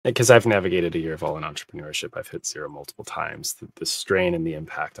Because I've navigated a year of all in entrepreneurship. I've hit zero multiple times. The strain and the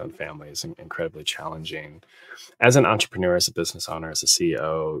impact on families is incredibly challenging. As an entrepreneur, as a business owner, as a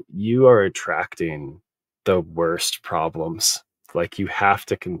CEO, you are attracting the worst problems. Like you have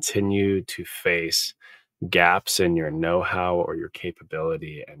to continue to face gaps in your know-how or your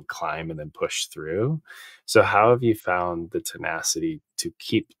capability and climb and then push through. So how have you found the tenacity to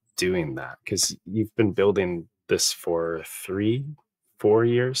keep doing that? Because you've been building this for 4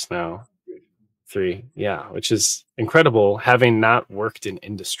 years now. Three, yeah, which is incredible, having not worked in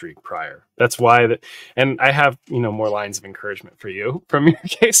industry prior. That's why that, and I have, more lines of encouragement for you from your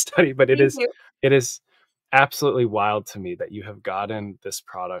case study, but Thank you. it is absolutely wild to me that you have gotten this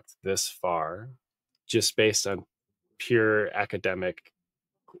product this far just based on pure academic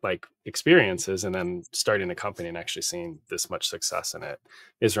like experiences, and then starting a company and actually seeing this much success in it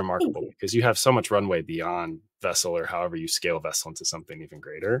is Thank remarkable you. because you have so much runway beyond Vessel or however you scale Vessel into something even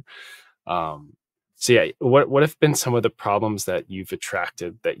greater. um, so yeah, what have been some of the problems that you've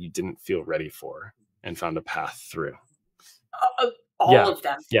attracted that you didn't feel ready for and found a path through? All Yeah, of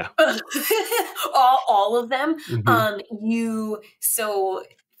them. yeah. all of them. Hmm. So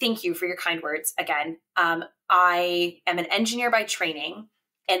thank you for your kind words again. I am an engineer by training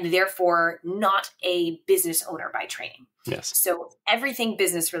and therefore not a business owner by training. Yes. So everything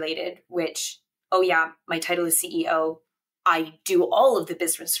business related, which, oh yeah, my title is CEO. I do all of the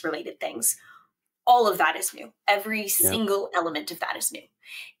business related things. All of that is new. Every Yeah. single element of that is new.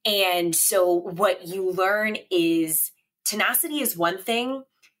 And so what you learn is tenacity is one thing.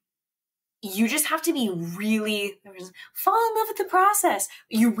 You just have to be really fall in love with the process.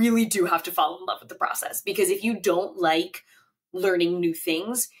 You really do have to fall in love with the process, because if you don't like learning new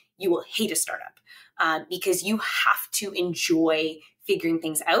things, you will hate a startup, because you have to enjoy figuring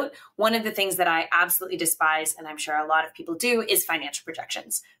things out. One of the things that I absolutely despise, and I'm sure a lot of people do, is financial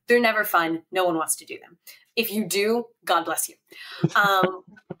projections. They're never fun. No one wants to do them. If you do, God bless you. Um,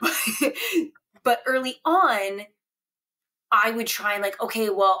 but early on, I would try and like, okay,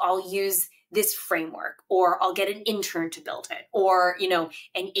 well, I'll use this framework, or I'll get an intern to build it, or,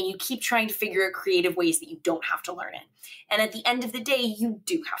 and you keep trying to figure out creative ways that you don't have to learn it. And at the end of the day, you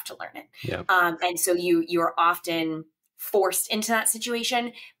do have to learn it. Yeah. And so you're often forced into that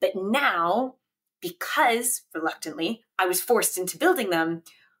situation. But now, because reluctantly, I was forced into building them,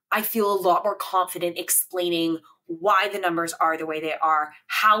 I feel a lot more confident explaining why the numbers are the way they are,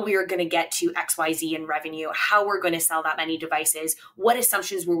 how we are going to get to XYZ in revenue, how we're going to sell that many devices, what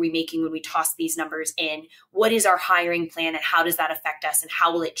assumptions were we making when we tossed these numbers in, what is our hiring plan and how does that affect us and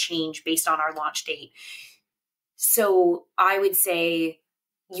how will it change based on our launch date. So I would say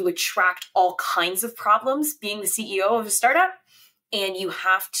you attract all kinds of problems being the CEO of a startup, and you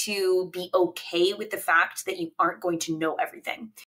have to be okay with the fact that you aren't going to know everything.